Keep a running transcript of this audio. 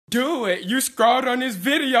Do it. You scrolled on this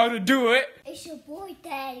video to do it. It's your boy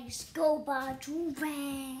Daddy's Go by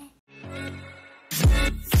Joovier.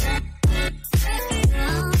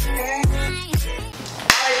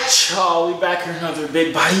 Alright, y'all, we back with another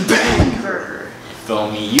big body banger.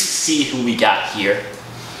 Feel me? You see who we got here.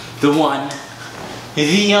 The one,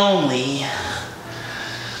 the only,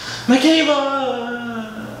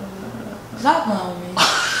 Michaela. Stop playing with me.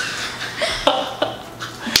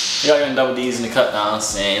 Y'all gonna double D's in the cut now, I'm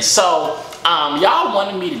saying. So, y'all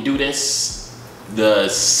wanted me to do this the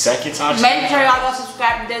second time. Make sure y'all go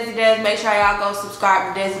subscribe to Desi Des. Make sure y'all go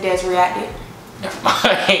subscribe to Desi Des Reacted. Never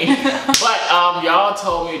mind. But y'all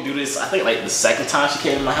told me to do this, I think like the second time she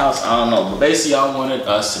came to my house. I don't know. But basically y'all wanted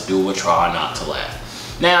us to do a try not to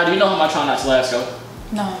laugh. Now, do you know how my try not to laugh go?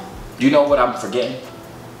 No. Do you know what I'm forgetting?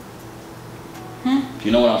 Do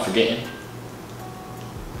you know what I'm forgetting?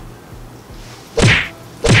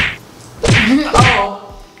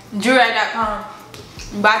 Oh, Joovier.com.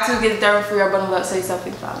 Buy 2 get 3 free. Or bundle up, say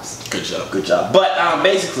something fast. Good job, good job. But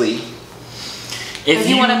basically, if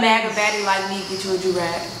you want to bag a baddie like me, get you a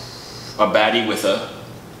Joovier. A baddie with a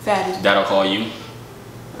fatty. That'll call you.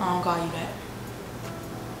 I don't call you that.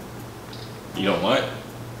 You know what?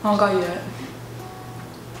 I don't call you that.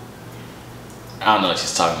 I don't know what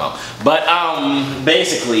she's talking about. But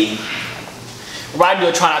basically, we're about to do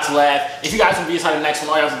a try not to laugh. If you guys want to be inside the next one,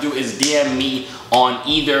 all you have to do is DM me on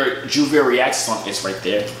either Joovier Reacts. It's right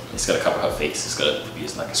there. It's gonna cover her face. It's gonna be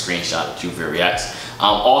like a screenshot of Joovier Reacts.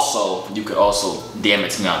 Also, you could also DM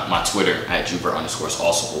it to me on my Twitter at Joovier_. It's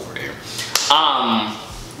also over there.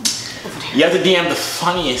 You have to DM the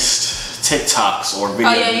funniest TikToks or videos.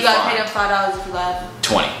 Oh yeah, you gotta pay them $5 if you laugh.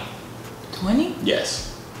 20. 20? Yes.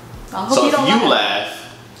 I hope So you don't if you laugh,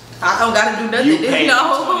 I don't gotta do nothing. You pay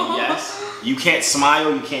no. 20, yes. You can't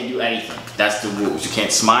smile, you can't do anything. That's the rules. You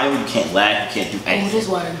can't smile, you can't laugh, you can't do anything. Oh, this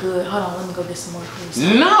water good. Hold on, let me go get some more, please.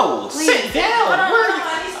 No, please. Sit down.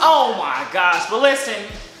 Oh my gosh, but listen,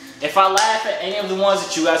 if I laugh at any of the ones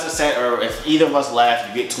that you guys have sent, or if either of us laugh,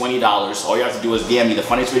 you get $20. All you have to do is DM me the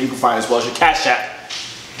funniest video you can find as well as your Cash App.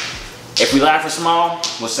 If we laugh or smile,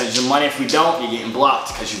 we'll send you money. If we don't, you're getting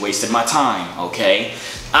blocked because you wasted my time, okay?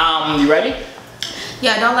 You ready?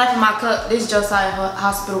 Yeah, don't laugh at my cup. This is Josiah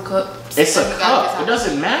hospital cup. It's a cup. It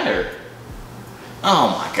doesn't matter. Oh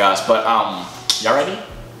my gosh. But y'all ready?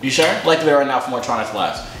 You sure? Like to be right now for more try not to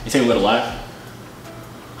laugh. You think we're gonna laugh?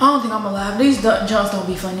 I don't think I'm gonna laugh. These jumps don't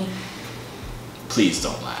be funny. Please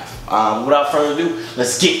don't laugh. Without further ado,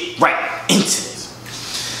 let's get right into this.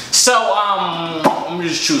 So I'm gonna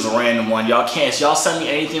just choose a random one. Y'all can't. Y'all send me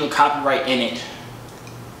anything with copyright in it.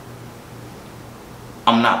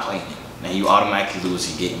 I'm not playing it. Now you automatically lose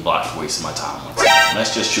and getting blocked for wasting my time.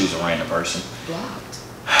 Let's just choose a random person. Blocked.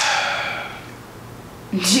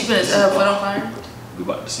 She put her foot on fire. We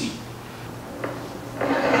about to see.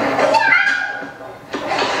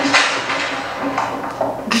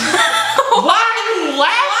 Why are you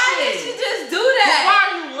laughing? Why did she just do that? Why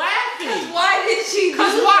are you laughing? Why did she do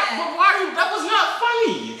that? Why are you? That was not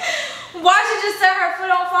funny. Why did she just set her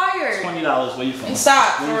foot on fire? $20. Where you from?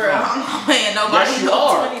 Stop, for real. I'm not paying nobody. Yes, you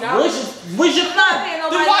are. $20. Where's your I'm not paying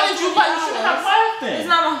nobody. Then why did you laugh? You shouldn't have laughed then. It's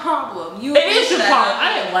not my problem. It is your problem.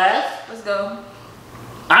 I didn't laugh. Let's go.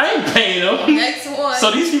 I ain't paying them. Next one.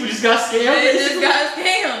 So these people just got scammed. They just got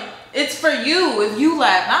scammed. It's for you. If you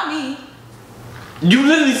laugh, not me. You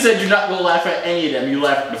literally said you're not gonna laugh at any of them. You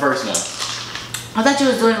laughed at the first one. I thought you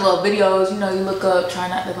was doing little videos. You know, you look up, try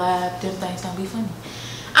not to laugh. Them things don't be funny.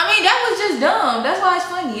 I mean, that was just dumb. That's why it's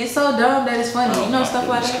funny. It's so dumb that it's funny. Oh, you know, stuff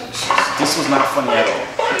like that. This was not funny at all.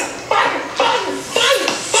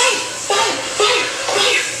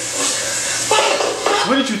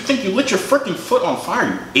 What did you think? You lit your freaking foot on fire,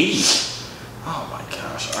 you idiot. Oh my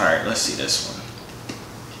gosh. Alright, let's see this one.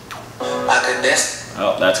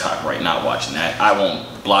 Oh, that's copyright. Not watching that. I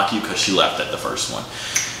won't block you because she left at the first one.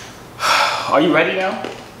 Are you ready now?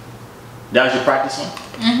 That was your practice one?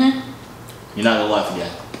 Mm-hmm. You're not gonna laugh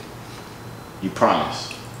again. You promise?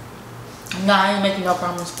 Nah, I ain't making no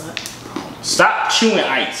promise, but. Stop chewing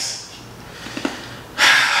ice.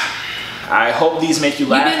 I hope these make you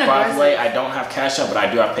laugh. By the way, I don't have Cash App, but I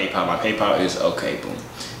do have PayPal. My PayPal is okay, boom.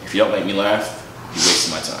 If you don't make me laugh, you're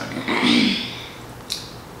wasting my time.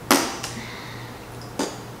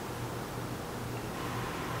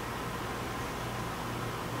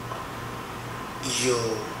 Yo,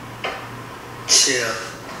 chill.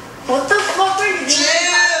 What the fuck are you doing?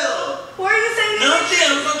 Chill! Why are you saying Nothing,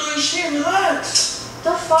 I'm not doing shit, relax.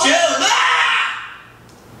 the fuck? Chill!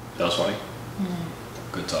 That was funny.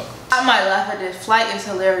 Good talk. I might laugh at this. Flight is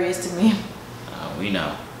hilarious to me. We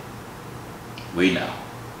know. We know.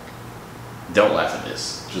 Don't laugh at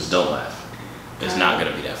this. Just don't laugh. It's not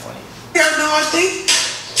gonna be that funny. Yeah, no, I think.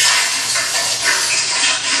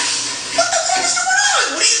 What the fuck is going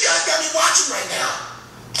on? What do you guys got me watching right now?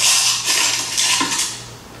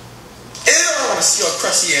 Ew, I don't want to see your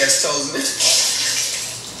crusty ass toes in it.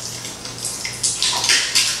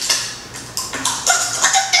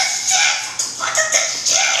 Look at this shit! Look at this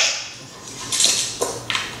shit!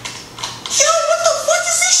 Yo, what the fuck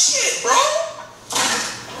is this shit, bro?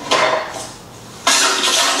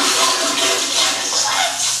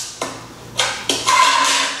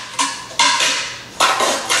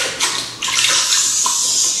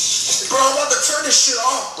 Bro, I'm about to turn this shit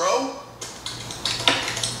off, bro.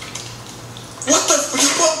 What the? You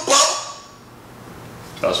put bubble?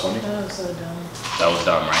 That was funny. That was so dumb. That was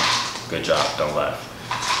dumb, right? Good job. Don't laugh.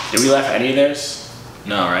 Did we laugh at any of theirs?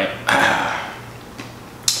 No, right?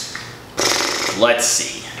 Let's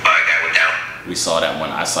see. Alright, that went down. We saw that one.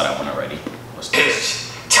 I saw that one already. Let's do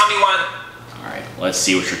this. Tell me why. Alright, let's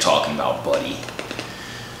see what you're talking about, buddy.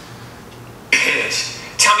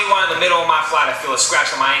 Tell me why in the middle of my flight I feel a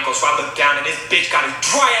scratch on my ankle, so I look down and this bitch got his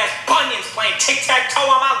dry ass bunions playing tic-tac-toe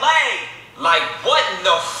on my leg. Like, what in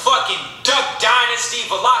the fucking Duck Dynasty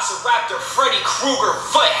Velociraptor Freddy Krueger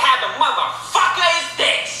foot having motherfucker is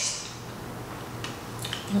this?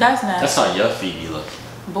 That's nasty. That's how your feet be looking.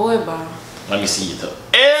 Boy, bye. Let me see you toe.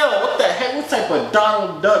 Ew, what the heck? What type of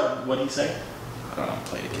Donald Duck? What'd he say? I don't know,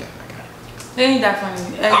 play it again. I got it. It ain't that funny.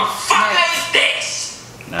 Motherfucker is this?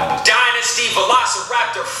 No. Dynasty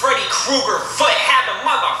Velociraptor Freddy Krueger foot having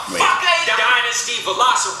motherfucker is Dynasty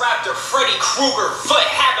Velociraptor Freddy Krueger foot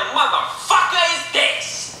having motherfucker is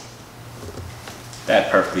this? That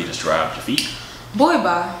perfectly described your feet. Boy,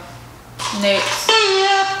 bye. Next.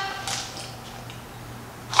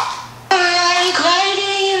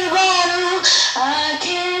 I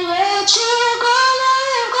can't let you go.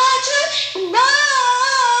 I've got to know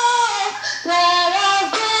that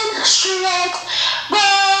I've been struck by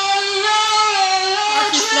your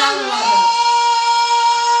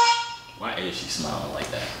Why is she smiling like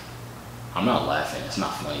that? I'm not laughing. It's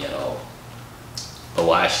not funny at all. But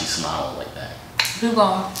why is she smiling like that? Keep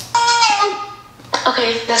going.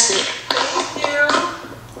 Okay, that's it.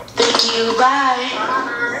 Thank you. Bye.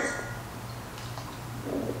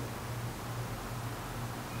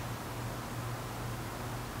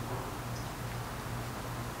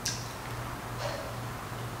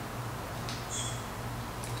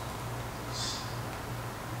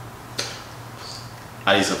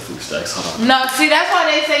 I need some food stacks. Hold on. No, see, that's why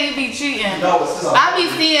they say you be cheating. No, it's because I be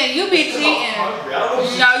seeing you be cheating.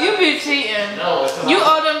 No, you be cheating. No, it's because You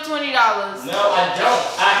owe them $20. No, I don't.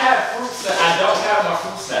 I have fruit snacks. I don't have my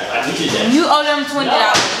fruit snacks. I needed them. You owe them $20. No,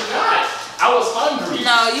 I do not. I was hungry.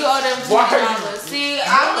 No, you owe them Why are $20. See,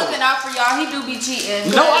 I'm looking out for y'all. He do be cheating.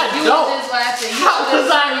 No, I You don't. was just laughing. You How owe was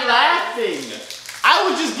them I laughing? I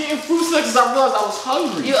was just getting fruit snacks because I realized I was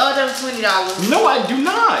hungry. You owe them $20. No, I do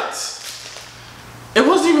not. It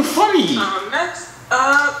wasn't even funny. Next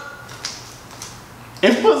up.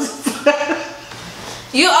 It wasn't.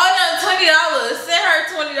 You owe them $20. Send her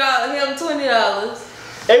 $20. Him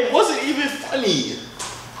 $20. It wasn't even funny.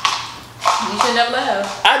 You should never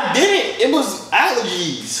laugh. I didn't. It was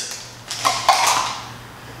allergies.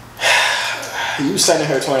 You sending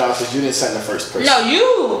her $20 because you didn't send the first person. No,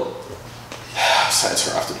 you. Sent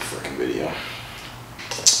her after the freaking video.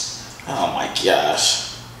 Oh my gosh.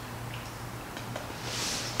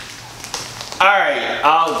 Alright,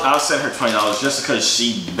 I'll send her $20 just because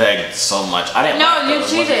she begged so much. I didn't laugh, No, you it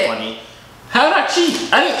wasn't cheated. funny. How did I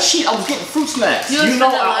cheat? I didn't cheat. I was getting fruit snacks. You You was know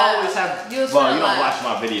finna I laugh. always have. You was Well, finna you don't laugh.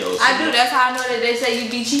 watch my videos. I do. That's how I know that they say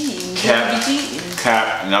you be cheating. Cap. You be cheating.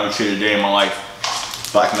 Cap. Never cheated a day in my life.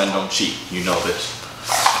 Black men don't cheat. You know this.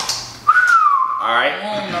 All I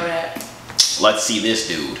right. don't know that. Let's see this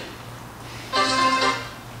dude.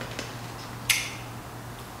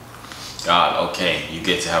 God. Okay. You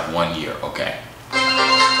get to have 1 year. Okay.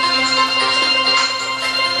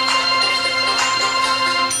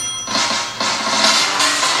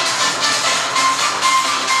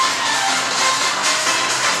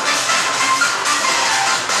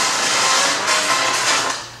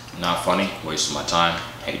 Not funny, wasting my time,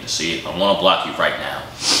 hate to see it. I want to block you right now.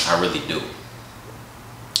 I really do.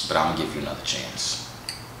 But I'm gonna give you another chance.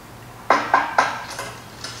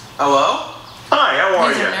 Hello? Hi, how are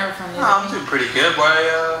These you? are never from Oh, I'm doing pretty good.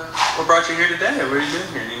 What brought you here today? What are you doing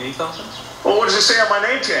here? Do you need something? Well, what does it say on my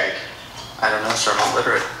name tag? I don't know, sir. I'm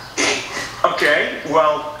illiterate. Okay,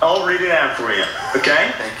 well, I'll read it out for you,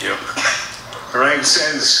 okay? Thank you. All right, it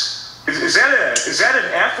says, is that an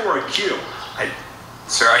F or a Q?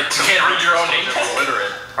 Sir, I can't read your own name I'm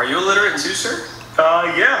illiterate. Are you illiterate too, sir?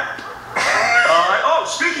 Yeah.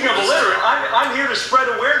 speaking of illiterate, I'm here to spread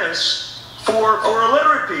awareness for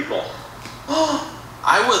illiterate people.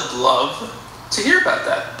 I would love to hear about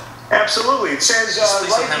that. Absolutely. It says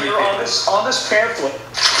right here on this pamphlet.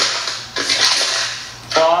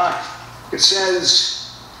 It says.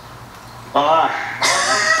 You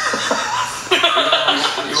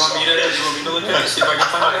want me to look at it? See if I can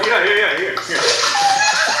find it? Yeah. Here.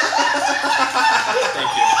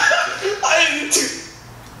 Thank you.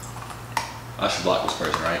 I should block this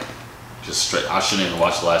person, right? Just straight. I shouldn't even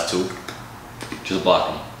watch the last two. Just block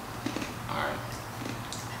them. Alright.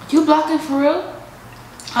 You blocking for real?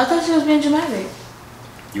 I thought you was being dramatic.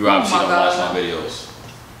 You obviously don't watch my videos.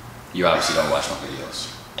 You obviously don't watch my videos.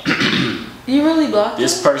 You really blocked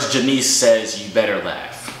This him? person, Janice, says you better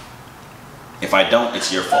laugh. If I don't,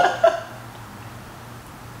 it's your fault.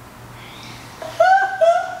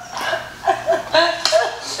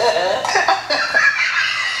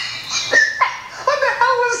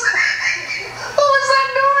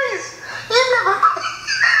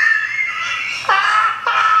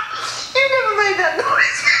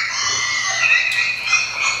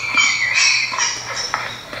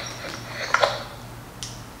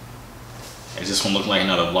 Is this one look like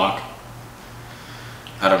another block?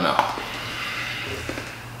 I don't know.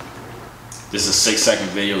 This is a 6-second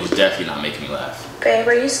video. It's definitely not making me laugh. Babe,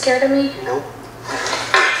 are you scared of me? Nope.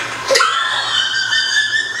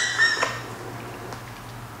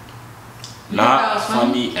 Not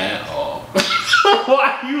funny at all.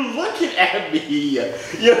 Why are you looking at me?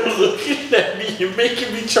 You're looking at me. You're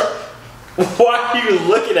making me try. Why are you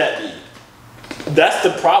looking at me? That's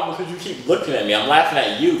the problem because you keep looking at me. I'm laughing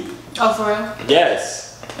at you. Oh, for real?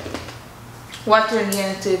 Yes. Watch it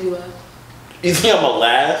again and see if you laugh. You think I'm gonna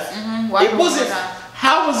laugh? Watch It wasn't.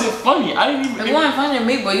 How was it funny? I didn't even. It wasn't funny to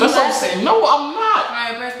me, but you That's what I'm laughing. saying. No, I'm not.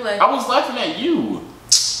 Alright, press play. I was laughing at you.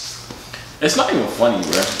 It's not even funny,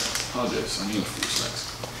 bro. Hold this. I need a few seconds.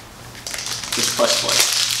 Just press play.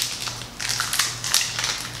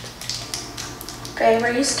 Babe,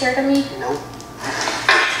 are you scared of me? Nope.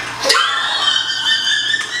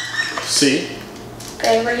 See?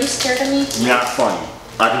 Babe, are you scared of me? Not funny.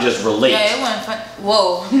 I can just relate. Yeah, it wasn't fun.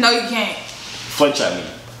 Whoa, no you can't. Flinch at me.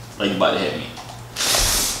 Like you about to hit me.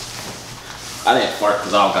 I didn't fart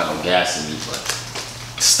because I don't got no gas in me, but.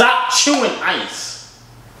 Stop chewing ice.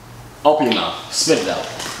 Open your mouth. Spit it out.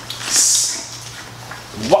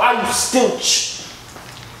 Why are you still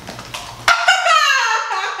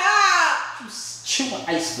chewing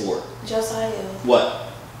ice for? Josiah. What?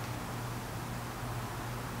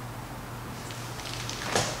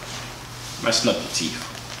 Messing up your teeth.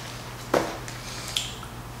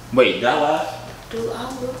 Wait, did I laugh? Dude,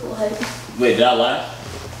 I look like. Wait, did I laugh?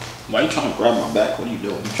 Why are you trying to grab my back? What are you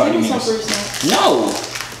doing? You trying to Give me give me some this? percent. No!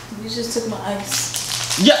 You just took my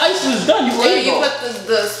ice. Your ice is done. You Well, ate you it. put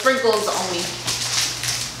the sprinkles on me.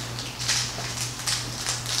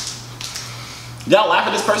 Did I laugh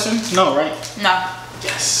at this person? No, right? No.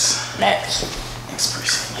 Yes. Next. Next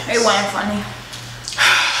person. Yes. It wasn't funny.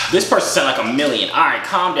 This person sent like 1,000,000. Alright,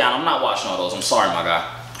 calm down. I'm not watching all those. I'm sorry, my guy.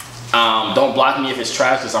 Don't block me if it's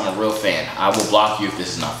trash because I'm a real fan. I will block you if this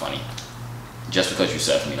is not funny. Just because you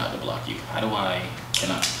said for me not to block you. How do I...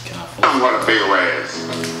 Can I Damn, what a big ass.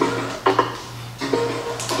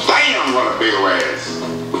 Damn, what a big ass.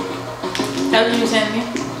 That's what you saying to me?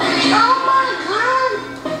 Oh my God.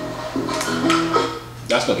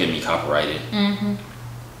 That's gonna get me copyrighted.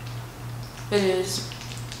 It is.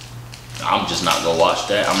 I'm just not gonna watch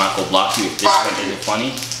that. I'm not gonna block you if this one isn't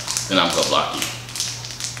funny. Then I'm gonna block you.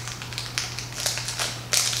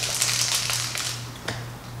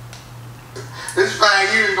 This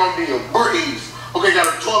 5 years is gonna be a breeze. Okay, got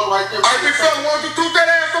a toilet right there. All right, big fella, why don't you toot that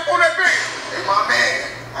ass up on that bed? Hey, my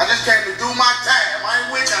man, I just came to do my time. I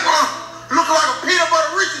ain't with nothing. Looking like a peanut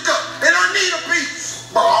butter Reese's cup, and I need a piece.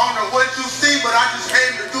 Bro, I don't know what you see, but I just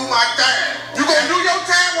came to do my time. You gonna do your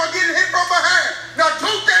time while getting hit from behind. Now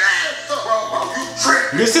toot that ass up. Bro, you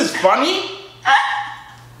tripping. This is funny?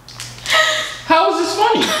 How is this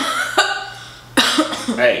funny?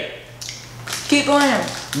 Hey. Keep going.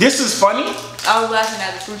 This is funny? I was laughing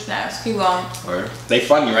at the fruit snacks. Keep going. Or they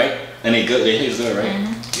funny, right? And they good. They taste good, right?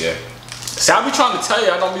 Yeah. See, I be trying to tell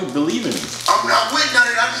you, I don't be believing you. I'm not with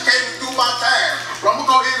nothing. I just came to do my time. But I'm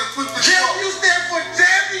gonna go ahead and switch this. Jeff, you stand for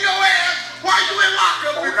jamming your ass while you in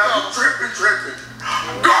lockup. Oh, now you tripping.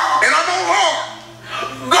 God. And I'm on hard.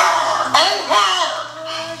 God. On hard.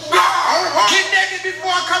 God. Get naked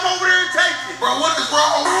before I come over there and take you. Bro, what is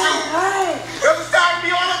wrong with you? Every time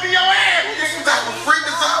me all up in your ass. You some type of freak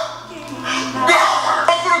us out. God.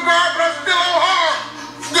 I'm for the guard, but I'm still on hard.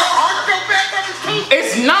 God. Arch your back up and keep.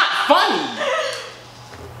 It's not funny.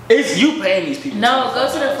 It's you paying these people. No,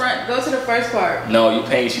 go to the front. Go to the first part. No, you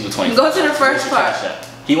paying these people 20. Go to the first part.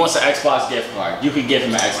 He wants an Xbox gift card. You can give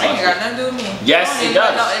him an Xbox. Ain't got nothing to do with me. Yes, it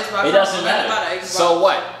does. No, it doesn't matter. So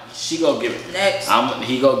what? She go give it. Next.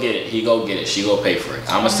 He go get it. He go get it. She go pay for it.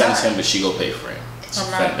 I'ma send it to him, but she go pay for it.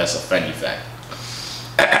 That's a Fendi fact.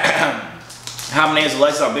 How many is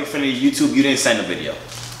Alexis? I'm a big fan of YouTube. You didn't send a video.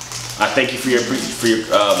 I thank you for your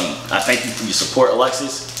I thank you for your support,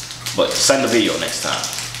 Alexis. But send the video next time.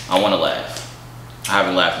 I want to laugh. I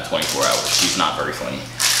haven't laughed in 24 hours. She's not very funny.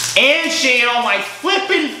 And she ain't on my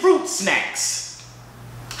flipping fruit snacks.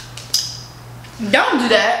 Don't do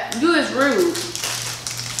that. You is rude.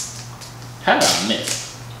 How did I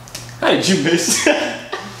miss? How did you miss?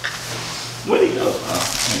 Where'd he go?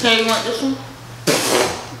 Okay, you want this one?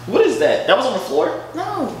 What is that? That was on the floor?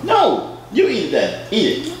 No. No. You eat that.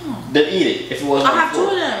 Eat it. No. Then eat it. If it wasn't I on have the floor.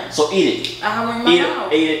 2 of them. So eat it. I have one in my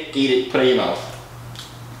mouth. Eat it. Eat it. Put it in your mouth.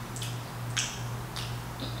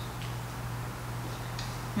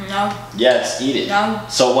 No. Yes, eat it. No.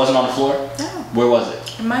 So it wasn't on the floor? No. Where was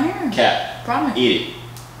it? In my hair. Cat. Promise. Eat it.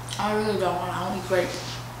 I really don't want. I don't eat grape.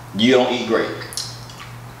 You don't eat grape.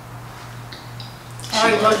 I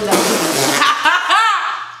already told you that.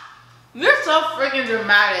 You're so freaking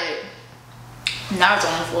dramatic. Now it's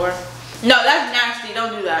on the floor. No, that's nasty.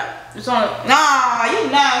 Don't do that. It's on. Nah, you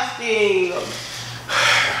nasty.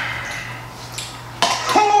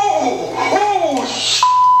 Oh, shit.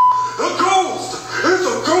 A ghost. It's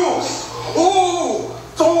a ghost. Oh,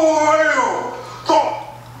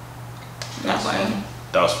 Not funny.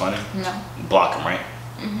 That was funny? No. Block him, right?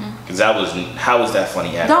 Because that was, how was that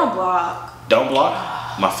funny? Don't block. Don't block?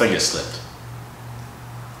 My finger slipped.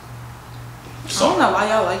 So, I don't know why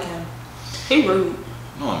y'all like him. He rude.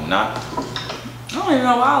 no, I'm not. I don't even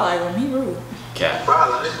know why I like him. He rude. Cat.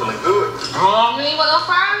 Wow, this feeling good. You need one of those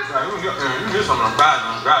fries? You get some of them fries.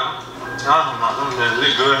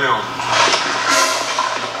 It's good hell.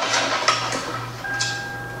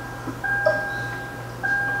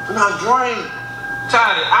 Not drained.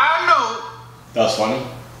 Tiny, I know. That was funny?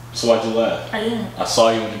 So why'd you laugh? I didn't. I saw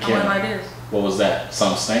you in the I went camera. like this. What was that?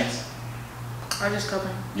 Some stinks? I just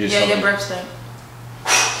covered. You just Yeah, your covered? breath stink.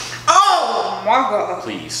 Oh my god.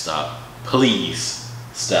 Please stop. Please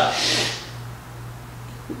stop.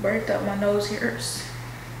 You burnt up my nose hairs.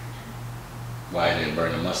 Why I didn't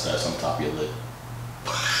burn the mustache on top of your lip?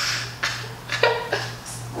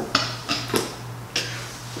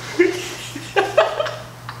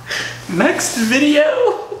 Next video.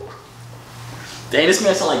 Dang, this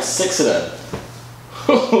man saw like 6 of them.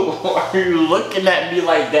 Why are you looking at me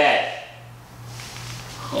like that?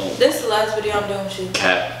 Oh. This is the last video I'm doing with you.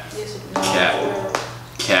 Cap. Yes,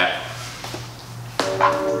 Cap.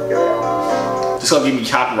 This gonna get me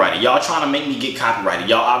copyrighted. Y'all trying to make me get copyrighted.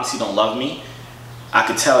 Y'all obviously don't love me. I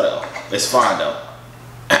could tell though. It's fine though.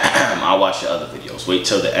 I'll watch your other videos. Wait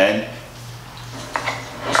till the end.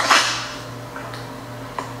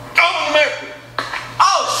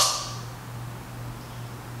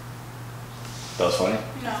 That was funny?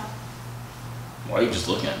 No. Why are you just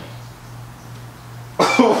looking at me?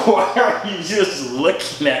 Why are you just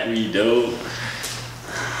looking at me, dude?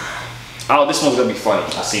 Oh, this one's gonna be funny.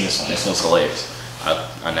 I've seen this one. This one's hilarious.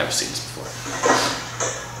 I've never seen this before.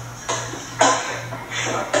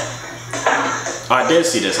 Oh, I did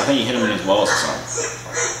see this. I think he hit him in his balls or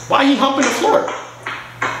something. Why he humping the floor?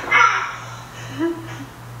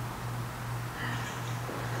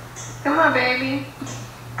 Come on, baby.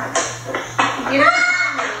 Get up.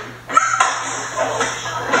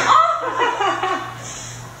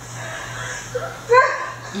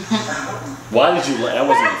 Why did you laugh? That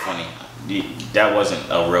wasn't even funny. That wasn't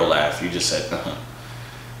a real laugh. You just said,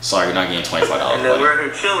 sorry, you're not getting $25. And then we're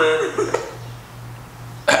here chilling.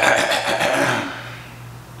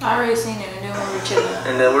 I already seen it and then we were chilling.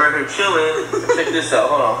 And then we're here chilling. Check this out.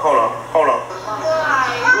 Hold on.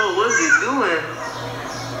 Bro, what is he doing?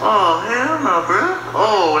 Oh, hell no, bro.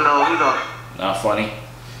 Oh, no, we don't. Not funny.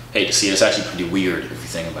 Hate to see it. It's actually pretty weird if you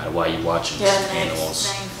think about it. Why are you watching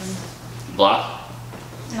animals? Block?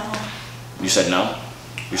 No. You said no?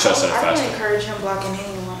 You should have said it I faster. really encourage him blocking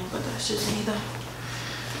anyone, but that's just me though.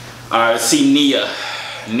 Alright, let's see Nia.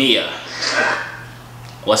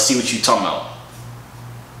 Let's see what you talking about.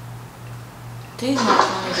 These not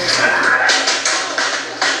funny.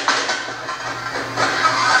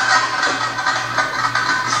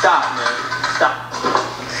 Stop, man.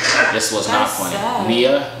 Stop. This was not That's funny. sad.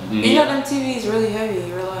 Nia. You know them TVs really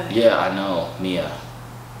heavy, relax. Yeah, I know. Nia.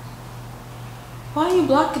 Why are you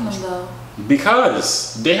blocking them though?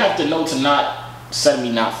 Because they have to know to not send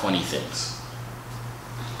me not funny things.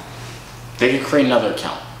 They can create another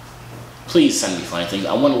account. Please send me funny things.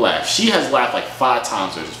 I want to laugh. She has laughed like 5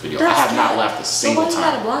 times during this video. I have not laughed a single time. Why you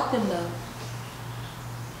gotta block them though?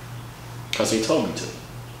 Because they told me to.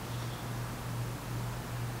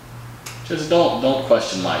 Just don't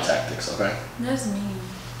question my tactics, okay? That's mean.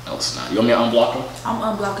 No, it's not. You want me to unblock them? I'm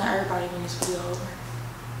unblocking everybody when this video over.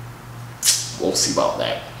 We'll see about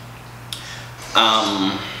that.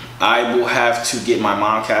 I will have to get my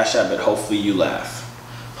mom Cash App, but hopefully you laugh.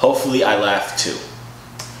 Hopefully I laugh too.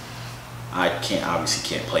 I obviously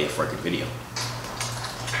can't play a freaking video.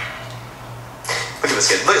 Look at this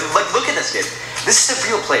kid. Look at this kid. This is a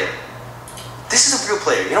real player. This is a real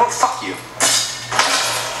player. You know what? Fuck you.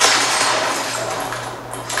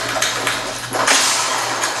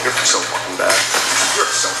 You're so fucking bad. You're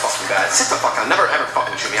so fucking bad. Sit the fuck down. Never ever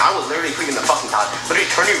fucking shoot me. I will literally put you in the fucking top. Literally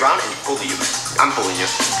turn you around and bully you. I'm bullying you.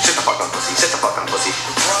 Sit the fuck down, pussy. Sit the fuck down, pussy.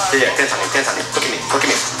 Yeah, dance on you. Dance on you. Look at me. Look at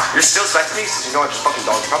me. You're still expecting me since you know I just fucking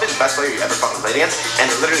dog. You're probably the best player you ever fucking played against, and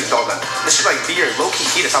you're literally dog them. This should like be your low-key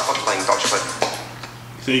key to stop fucking playing dog shit.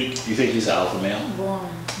 You think he's an alpha male? Born.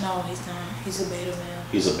 No, he's not. He's a beta male.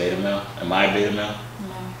 He's a beta male? Am I a beta male?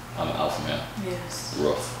 No. I'm an alpha male. Yes.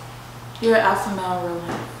 Rough. You're an alpha male in real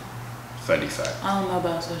life. Fetty fact. I don't know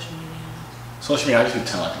about social media. Social media, I just be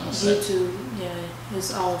telling like I'm gonna say. YouTube, yeah,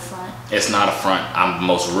 it's all front. It's not a front. I'm the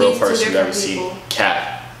most real person you've ever people. seen.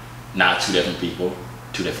 Cap. Not 2 different people,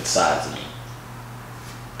 2 different sides of me.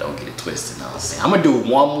 Don't get it twisted, know what I'm saying? I'm gonna do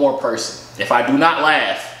one more person. If I do not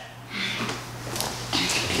laugh,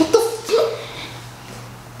 what the fuck?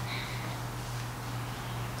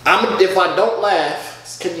 If I don't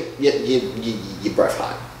laugh, can your breath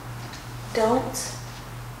hot. Don't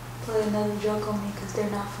play another joke on me because they're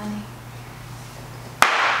not funny.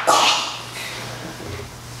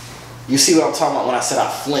 You see what I'm talking about when I said I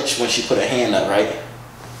flinched when she put her hand up, right?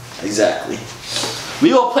 Exactly. We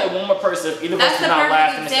gonna play one more person. If either of us do not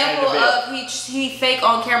laugh in this example of he fake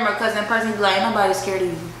on camera because in person he be like, ain't nobody scared of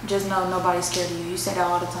you. Just know nobody's scared of you. You say that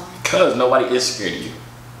all the time. Cause nobody is scared of you.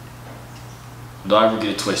 Don't ever get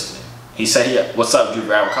it twisted. He said, "What's up,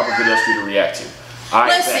 Joovier? I have a couple videos for you to react to." All right,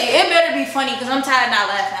 let's see. It better be funny because I'm tired of not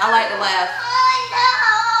laughing. I like to laugh.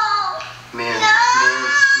 Man,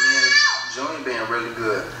 Johnny being really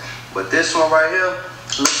good. But this one right here,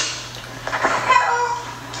 look.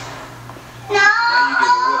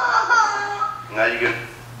 Now you get.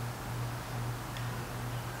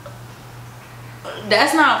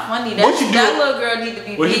 That's not funny. That little girl need to be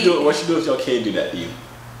beat. What you do if your kid do that to you?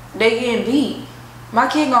 They getting beat. My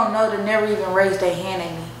kid gonna know to never even raise their hand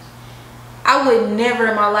at me. I would never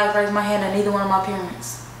in my life raise my hand at neither one of my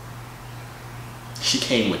parents. She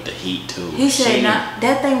came with the heat too. He said not.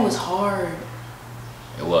 That thing was hard.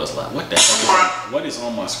 It was like, what the heck? What is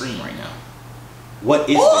on my screen right now? What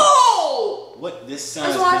is Whoa! this? What this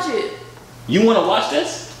sounds? Let's watch it. You want to watch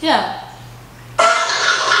this? Yeah.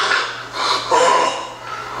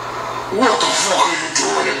 What the fuck are you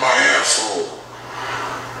doing in my asshole?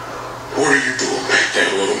 What are you doing back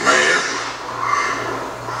there, little man?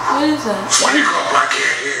 What is that? Speak up, I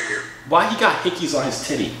can't hear you. Why he got hickeys on his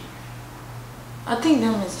titty? I think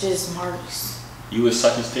them is just marks. You would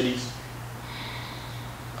suck his titties?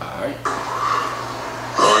 Alright.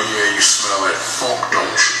 Oh yeah, you smell that funk, don't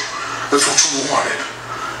you? That's what you wanted.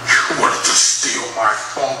 You wanted to steal my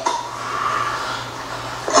funk.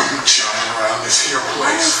 I'm jumping around this here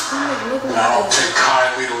place. And I don't take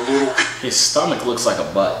kindly to little people. His stomach looks like a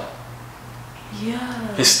butt.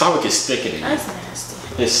 Yeah. His stomach is thicker than you. That's nasty.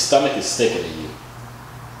 His stomach is thicker than you.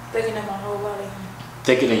 Thicker than my whole body.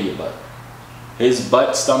 Thicker than your butt. His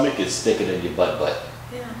butt stomach is thicker than your butt.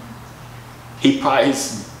 Yeah.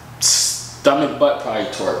 His stomach butt probably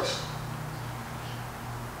twerks.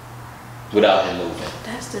 Without him moving.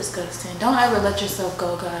 That's disgusting. Don't ever let yourself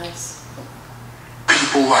go, guys.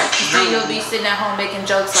 People like Then you you'll be sitting at home making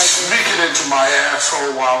jokes like this. sneaking into my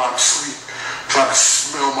asshole while I'm asleep, trying to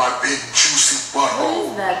smell my big juicy What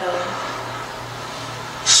butthole. is that though?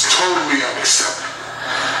 It's totally unacceptable.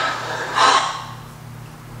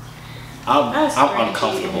 I'm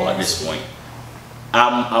uncomfortable at this point.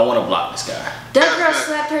 I want to block this guy. That girl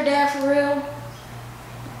slapped her dad for real.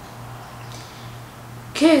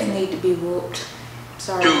 Kids need to be whooped.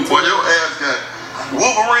 Sorry. Dude, boy, your ass got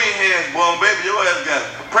Wolverine hands, boy, baby. Your ass got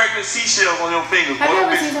pregnant seashells on your fingers. Have boy, you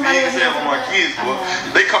ever bitch seen somebody big with as hell hands for my like kids, that? boy.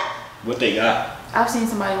 They come. What they got? I've seen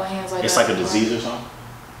somebody with hands like It's that. like a disease or something?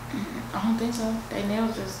 I don't think so. They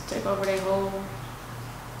nails just take over their whole.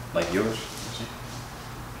 Like yours?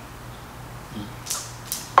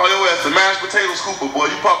 Call your ass the mashed potato scooper, boy.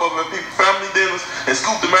 You pop up at people's family dinners and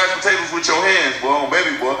scoop the mashed potatoes with your hands, boy. On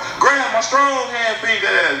baby, boy. Grab my strong hand finger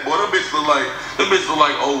ass, boy. Them bitches look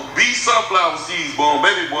like obese sunflower seeds, boy. On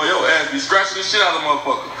baby, boy. Your ass be scratching the shit out of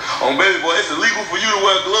motherfucker. On baby, boy. It's illegal for you to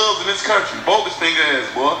wear gloves in this country. Bogus finger ass,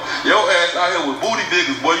 boy. Your ass out here with booty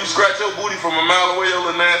diggers, boy. You scratch your booty from a mile away, your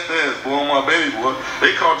little nasty ass, boy. On my baby, boy.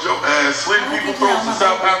 They caught your ass slitting people's throats in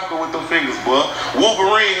South Africa with them fingers, boy.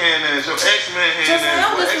 Wolverine hand ass, your X-Men hand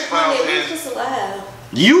ass, boy. X-Files hand. Just laugh.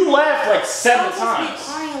 You laughed like 7 times.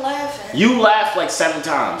 Crying, laughing. You laughed like 7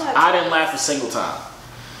 times. I didn't laugh a single time.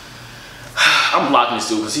 I'm blocking this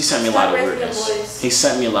dude because he sent me a lot of weirdness. He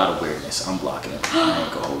sent me a lot of weirdness. I'm blocking him. I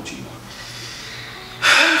ain't gonna hold you.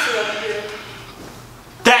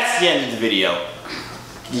 That's the end of the video.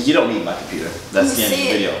 You don't need my computer. That's the end of the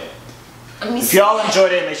video. If y'all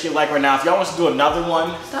enjoyed it, make sure you like right now. If y'all want to do another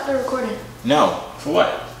one. Stop the recording. No. For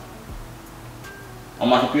what? On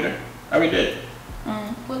my computer? I already did.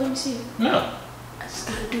 Well, let me see. No. I just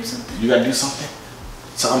gotta do something. You gotta do something?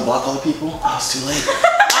 To unblock all the people? Oh, it's too late.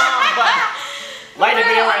 But like the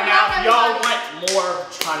video right now. If y'all want more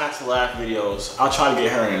Try Not to Laugh videos, I'll try to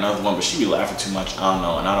get her in another one, but she be laughing too much. I don't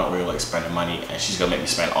know, and I don't really like spending money, and she's gonna make me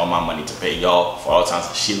spend all my money to pay y'all for all the times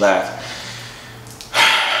that she laughed.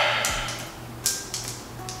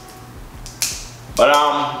 But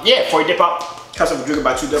yeah, before you dip out, catch up with Joovier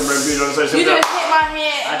about 2 different videos. You just hit my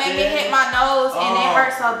head and made me hit my nose, and it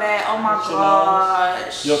hurt so bad. Oh my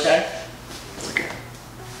gosh. You okay? Okay.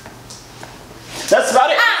 That's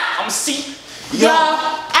about it. I'm gonna see y'all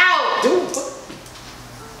out. Dude,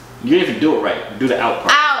 you didn't even do it right. Do the out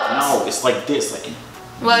part. Out. No, it's like this. Like.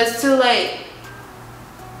 Well, it's too late.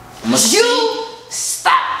 You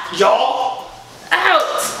stop. Y'all out.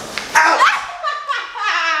 Out.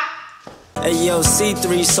 Hey yo,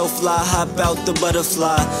 C3 so fly, hop out the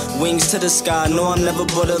butterfly. Wings to the sky, no I'm never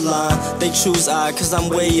borderline. They choose I, cause I'm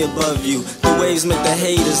way above you. The waves make the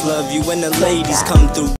haters love you when the ladies come through.